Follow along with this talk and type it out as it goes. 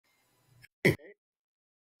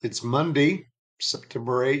It's Monday,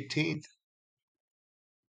 September 18th.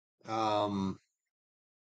 We're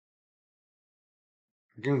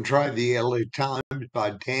going to try the LA Times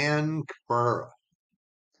by Dan Cabrera.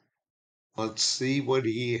 Let's see what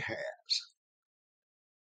he has.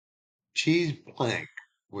 Cheese blank,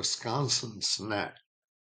 Wisconsin snack.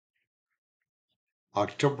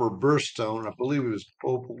 October birthstone, I believe it was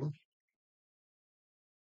opal.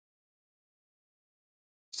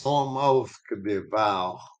 Solemn oath could be a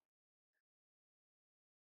vow.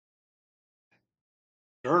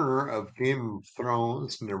 Turner of Game of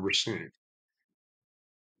Thrones, never seen it.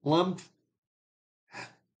 Lymph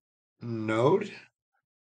node,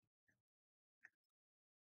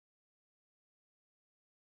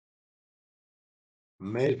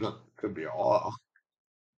 Maven could be awe.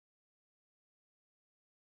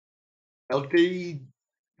 LD,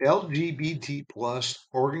 LGBT plus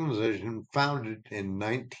organization founded in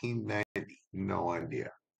 1990. No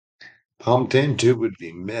idea. Pumped into would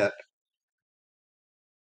be met.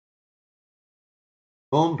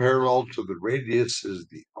 Bone parallel to the radius is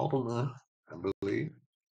the ulna, I believe.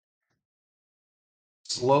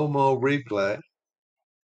 Slow-mo replay.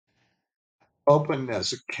 Open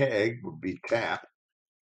as a keg would be tap.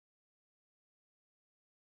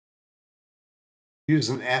 Use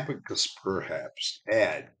an abacus perhaps.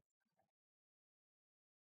 Add.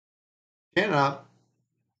 Chin up.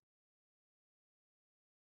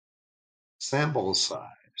 Sample size.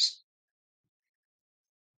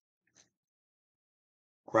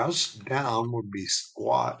 Crouch down would be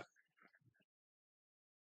squat.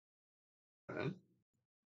 Right?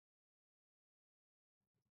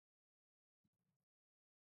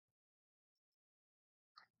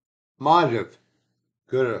 Motive.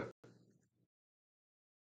 Good.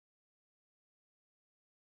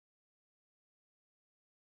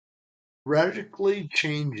 Radically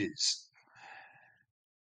changes.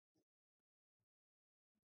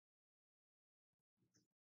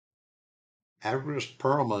 Average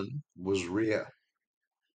Perlman was Rhea.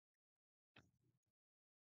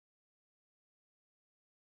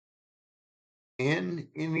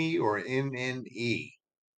 N-N-E or N-N-E.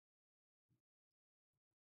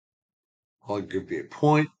 Well, it could be a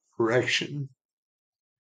point, correction.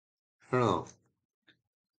 I don't know.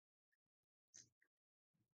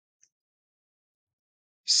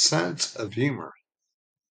 Sense of humor.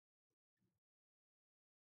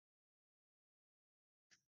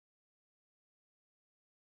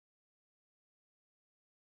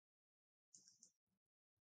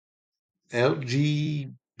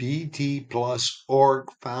 LGBT plus org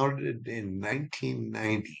founded in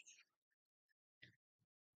 1990.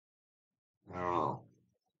 I don't know.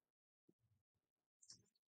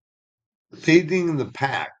 Leading the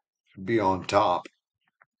pack should be on top.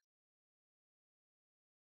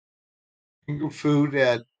 Finger food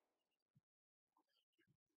at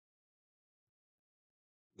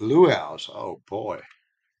Luau's. Oh boy.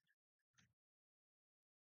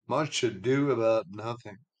 Much ado about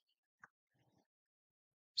nothing.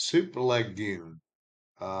 Soup legume.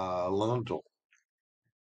 Lentil.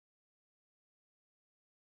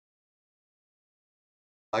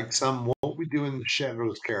 Like some What We Do in the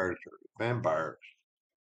Shadows character. Vampires.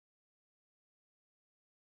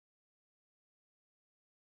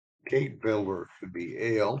 Cake builder could be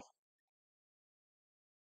ale.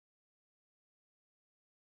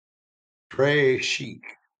 Tray chic.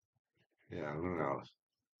 Yeah, who knows?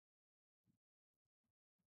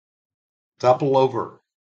 Double over.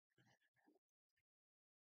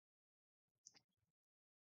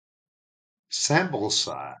 Sample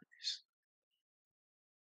size.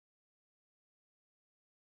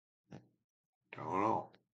 Don't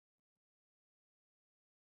know.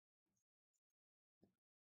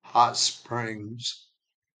 Hot springs.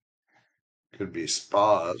 Could be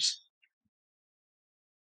spas.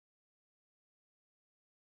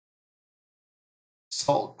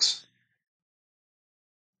 Sulks.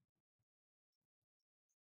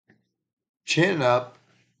 Chin up.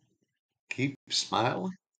 Keep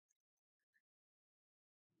smiling.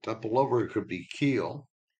 Double over could be keel.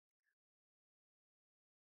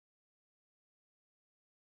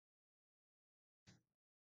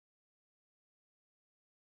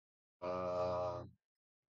 Uh,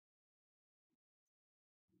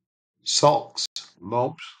 Sulks.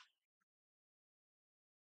 Mopes.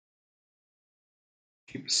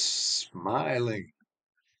 Keep smiling.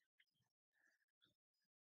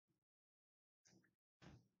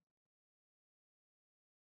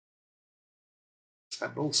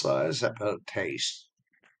 Sample size. How about taste?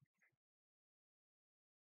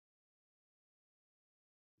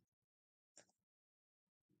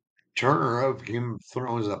 Turner of Game of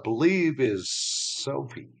Thrones, I believe, is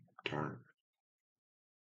Sophie Turner.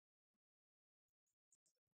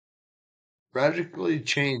 Radically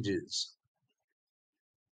changes.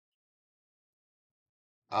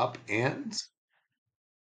 Upends.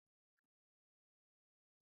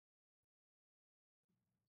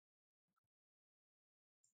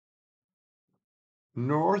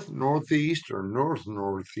 North, northeast, or north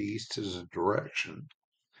northeast is a direction.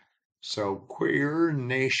 So queer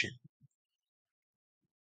nation.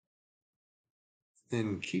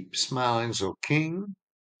 Then keep smiling. So king,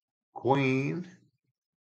 queen,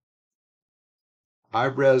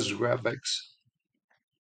 high-res graphics,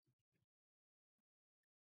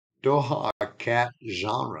 Doha cat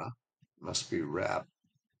genre, must be rap.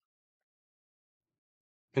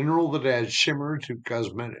 Mineral that adds shimmer to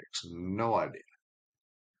cosmetics, no idea.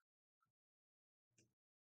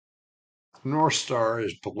 North Star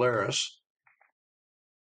is Polaris.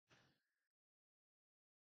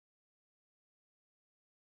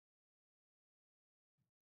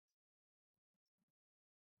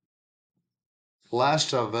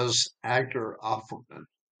 Last of Us actor Offerman.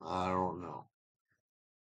 I don't know.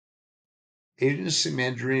 Agency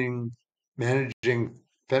managing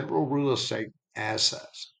federal real estate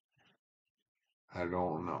assets. I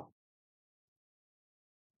don't know.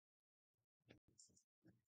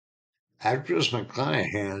 Actress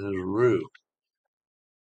McClanahan is rude.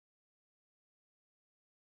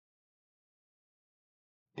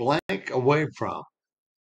 Blank away from.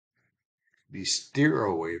 Be steer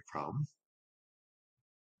away from.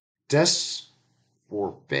 Desks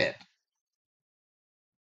for fit.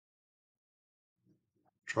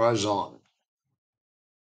 Tries on.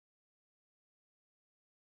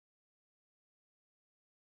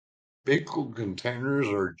 Pickle containers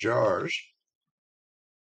or jars.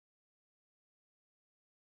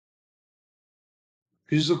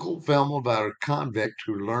 Musical film about a convict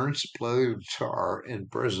who learns to play the guitar in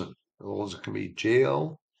prison. Those can be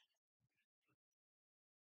jail,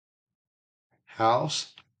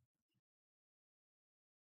 house,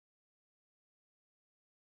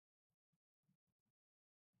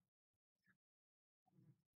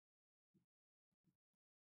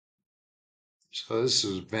 so this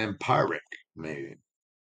is vampiric, maybe.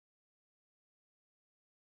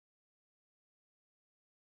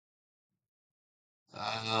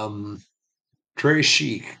 Um, Trey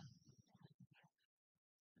Chic.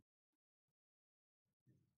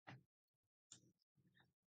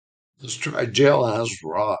 Let's try Jailhouse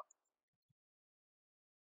Rock.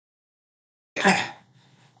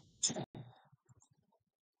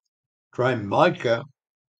 Try Micah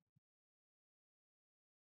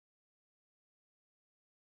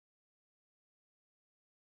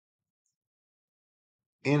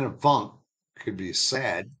in a funk. Could be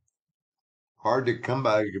sad. Hard to come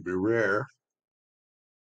by. Could be rare.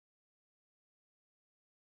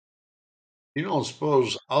 You don't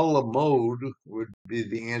suppose a la mode would be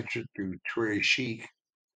the answer to Trey Chic.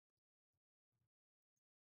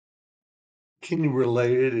 Kidney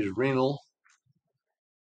related is renal.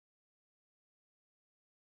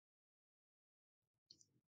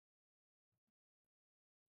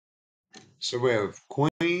 So we have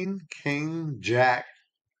Queen, King, Jack.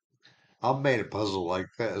 I've made a puzzle like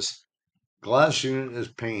this. Glass unit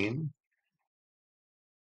is pain.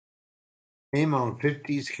 Name on a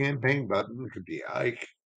 50s campaign button could be Ike.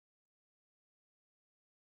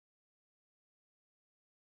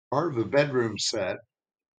 Part of a bedroom set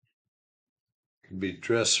could be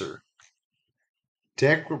dresser.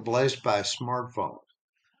 Tech replaced by smartphone.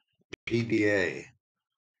 PDA.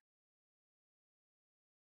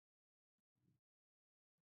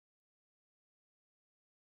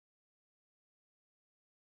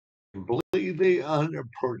 Completely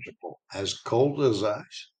unapproachable. As cold as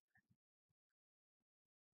ice.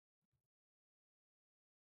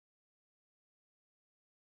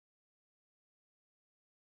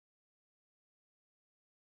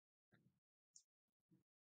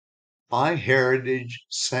 My heritage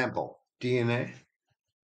sample. DNA.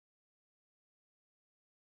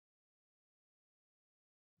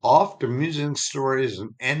 Oft amusing stories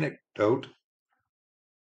and anecdote.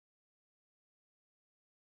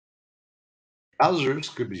 Trousers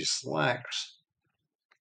could be slacks.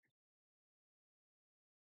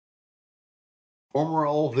 Former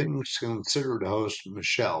All Things Considered host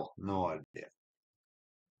Michelle. No idea.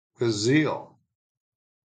 Gazelle.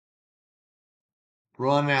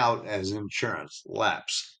 Run out as insurance.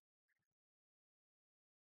 Lapse.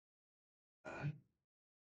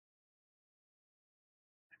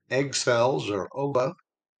 Egg cells or ova.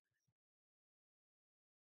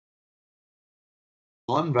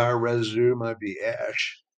 Bonfire residue might be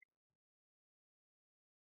ash.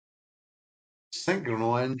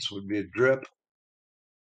 Synchronize would be a drip.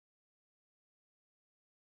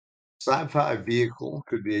 Sci-fi vehicle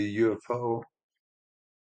could be a UFO.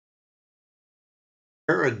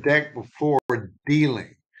 Prepare a deck before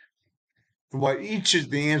dealing. What each of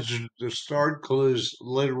the answers to the start clues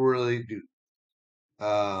literally do.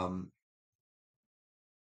 Um,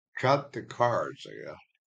 cut the cards, I guess.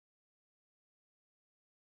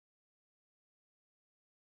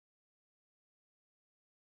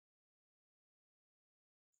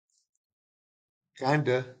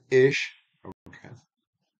 Kinda ish. Okay.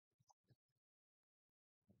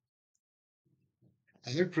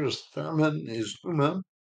 Actress Thurman is Uma.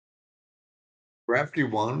 Crafty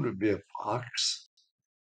one would be a fox.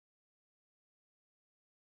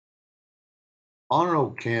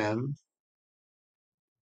 Monocan.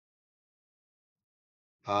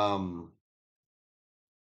 Um,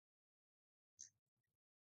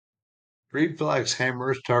 reflex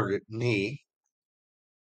hammers target knee.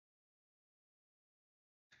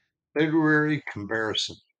 Literary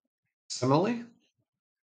comparison. Simile?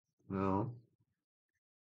 No.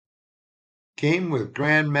 Game with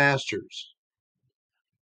grandmasters.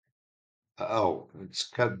 Oh, it's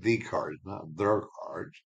cut the cards, not their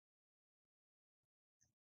cards.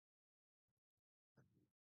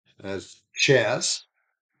 That's chess.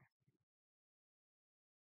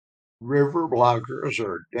 River blockers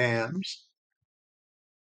or dams.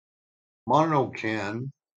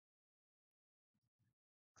 Monocan.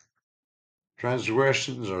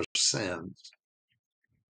 Transgressions or sins.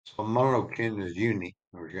 So monocan is uni.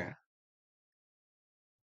 Okay.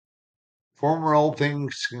 Former All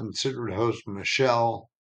Things Considered host Michelle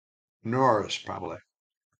Norris, probably,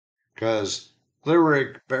 because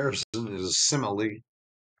literary comparison is simile.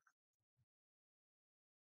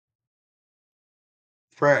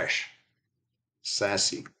 Fresh,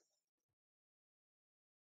 sassy.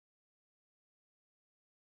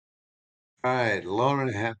 All right,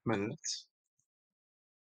 11.5 minutes.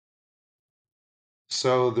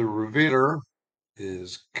 So the revealer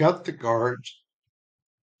is cut the cards.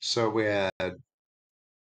 So we had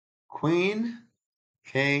Queen,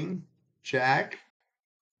 King, Jack,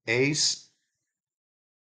 Ace,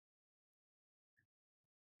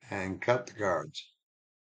 and cut the cards.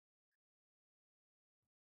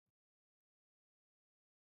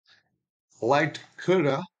 Liked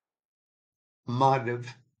coulda, might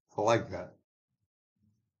have. I like that.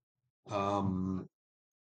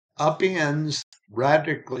 Upends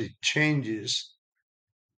radically changes.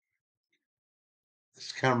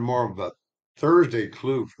 It's kind of more of a Thursday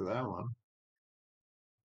clue for that one.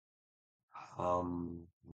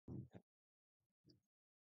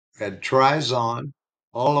 Had tries on.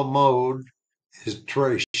 A la mode is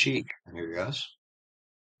très chic, I guess.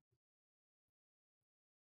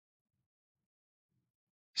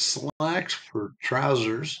 Slacks for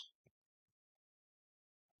trousers.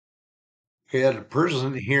 We had a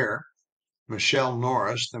person here, Michelle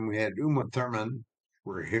Norris. Then we had Uma Thurman.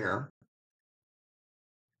 We're here.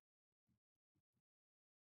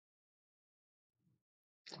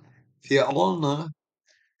 The ulna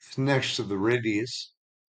is next to the radius.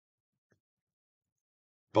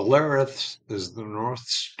 Belarus is the North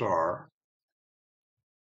Star.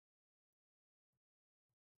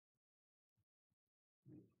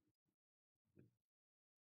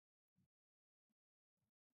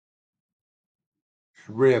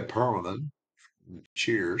 Rhea Perlman.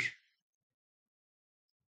 Cheers.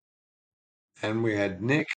 And we had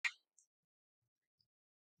Nick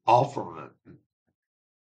Offerman.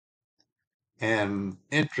 And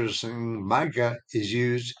interesting, mica is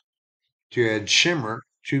used to add shimmer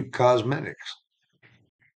to cosmetics.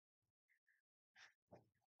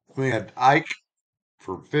 We had Ike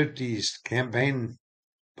for 50's campaign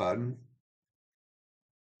button.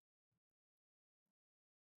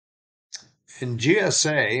 And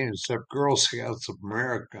GSA, except Girl Scouts of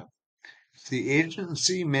America, is the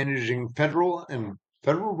agency managing federal and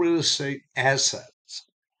federal real estate assets.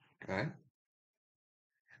 Okay.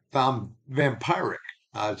 Found vampiric.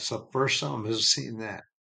 It's the first time I've seen that.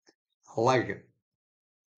 I like it.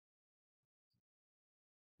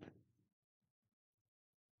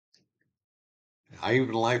 I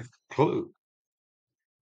even like the clue.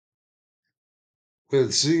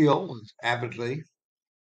 With zeal, avidly.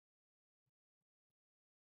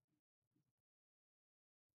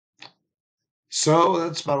 So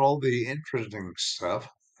that's about all the interesting stuff.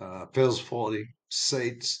 Feasibility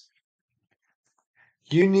states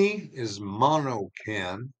uni is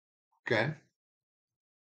monocan. Okay.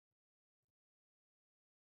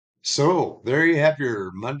 So there you have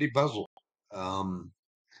your Monday puzzle. Um,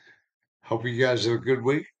 hope you guys have a good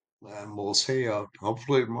week, and we'll see you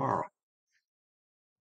hopefully tomorrow.